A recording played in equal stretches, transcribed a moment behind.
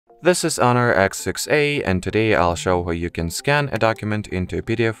This is HONOR X6a, and today I'll show how you can scan a document into a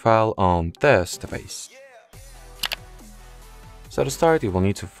PDF file on this device. So to start, you will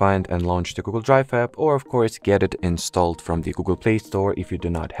need to find and launch the Google Drive app, or of course get it installed from the Google Play Store if you do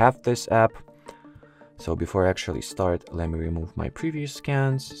not have this app. So before I actually start, let me remove my previous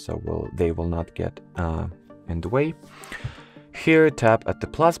scans, so they will not get in the way. Here, tap at the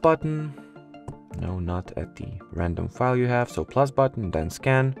plus button. No, not at the random file you have. So plus button, then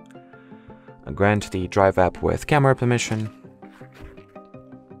scan. Grant the Drive app with camera permission.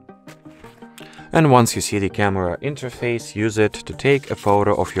 And once you see the camera interface, use it to take a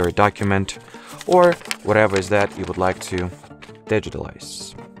photo of your document or whatever is that you would like to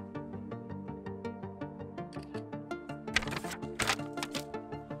digitalize.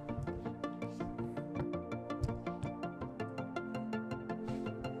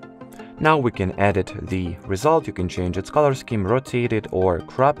 Now we can edit the result. You can change its color scheme, rotate it, or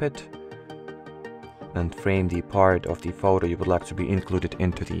crop it, and frame the part of the photo you would like to be included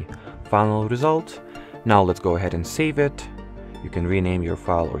into the final result. Now let's go ahead and save it. You can rename your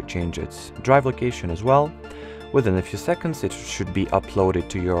file or change its drive location as well. Within a few seconds, it should be uploaded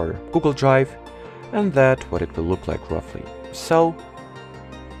to your Google Drive, and that's what it will look like roughly. So,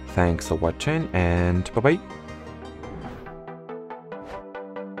 thanks for watching, and bye-bye.